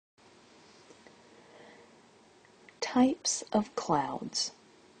Types of clouds.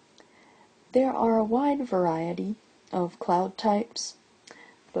 There are a wide variety of cloud types,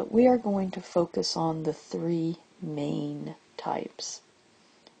 but we are going to focus on the three main types.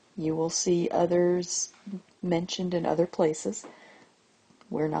 You will see others mentioned in other places.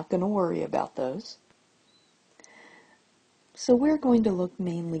 We're not going to worry about those. So we're going to look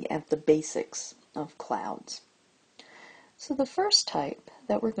mainly at the basics of clouds. So the first type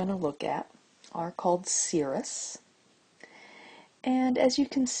that we're going to look at are called cirrus. And as you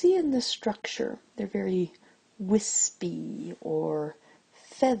can see in the structure, they're very wispy or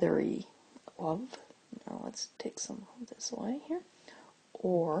feathery now let's take some of this away here,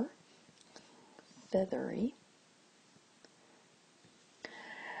 or feathery.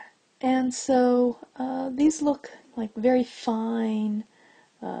 And so these look like very fine,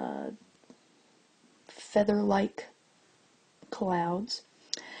 feather-like clouds.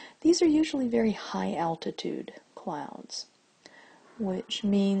 These are usually very high altitude clouds, which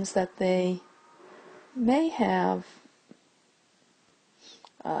means that they may have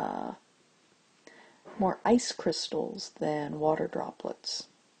more ice crystals than water droplets.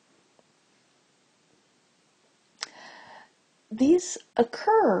 These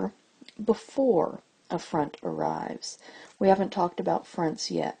occur before a front arrives. We haven't talked about fronts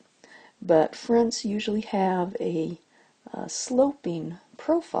yet, but fronts usually have a sloping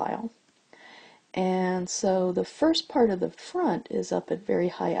profile, and so the first part of the front is up at very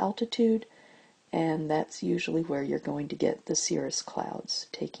high altitude, and that's usually where you're going to get the cirrus clouds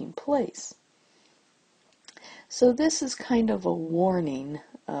taking place. So this is kind of a warning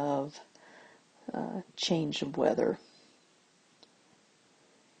of change of weather.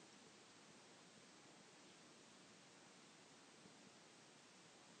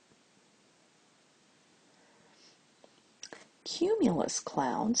 Cumulus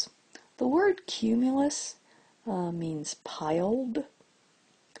clouds. The word cumulus means piled,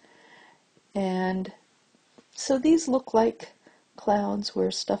 and so these look like clouds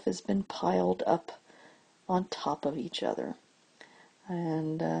where stuff has been piled up on top of each other.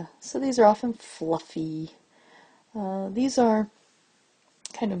 And so these are often fluffy. These are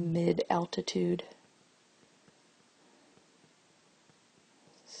kind of mid-altitude,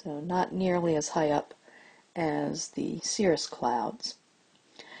 so not nearly as high up as the cirrus clouds.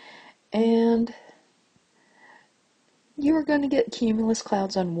 And you are going to get cumulus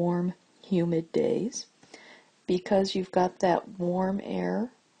clouds on warm, humid days because you've got that warm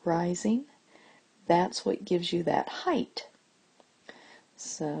air rising. That's what gives you that height.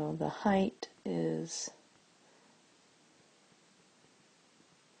 So the height is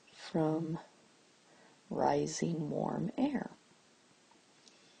from rising warm air.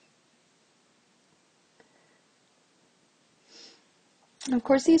 And of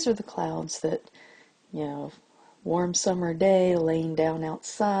course, these are the clouds that, warm summer day, laying down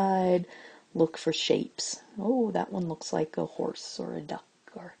outside, look for shapes. Oh, that one looks like a horse or a duck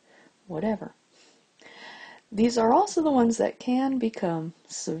or whatever. These are also the ones that can become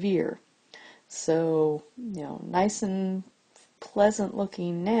severe. So, nice and pleasant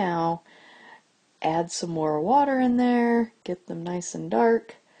looking now, add some more water in there, get them nice and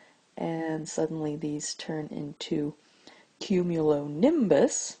dark, and suddenly these turn into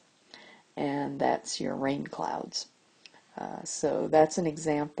cumulonimbus, and that's your rain clouds. So that's an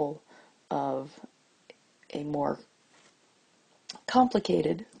example of a more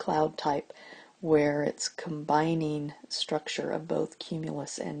complicated cloud type where it's combining structure of both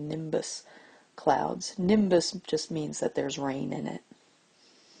cumulus and nimbus clouds. Nimbus just means that there's rain in it.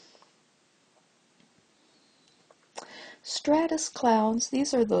 Stratus clouds,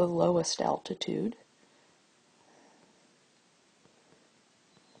 these are the lowest altitude.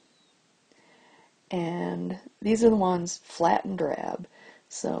 And these are the ones flat and drab.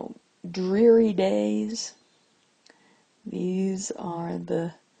 So dreary days, these are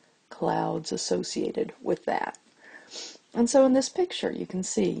the clouds associated with that. And so in this picture you can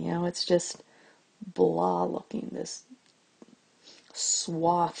see, it's just blah looking, this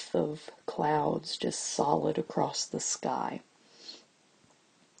swath of clouds just solid across the sky.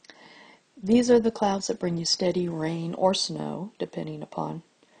 These are the clouds that bring you steady rain or snow, depending upon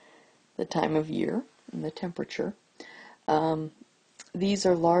the time of year and the temperature. These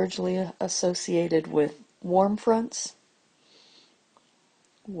are largely associated with warm fronts,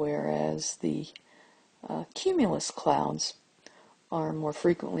 whereas the cumulus clouds are more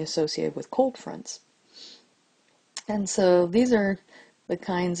frequently associated with cold fronts. And so these are the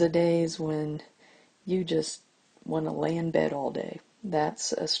kinds of days when you just want to lay in bed all day.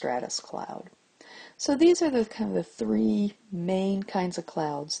 That's a stratus cloud. So these are the kind of the three main kinds of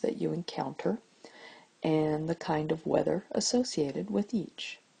clouds that you encounter. and the kind of weather associated with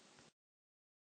each.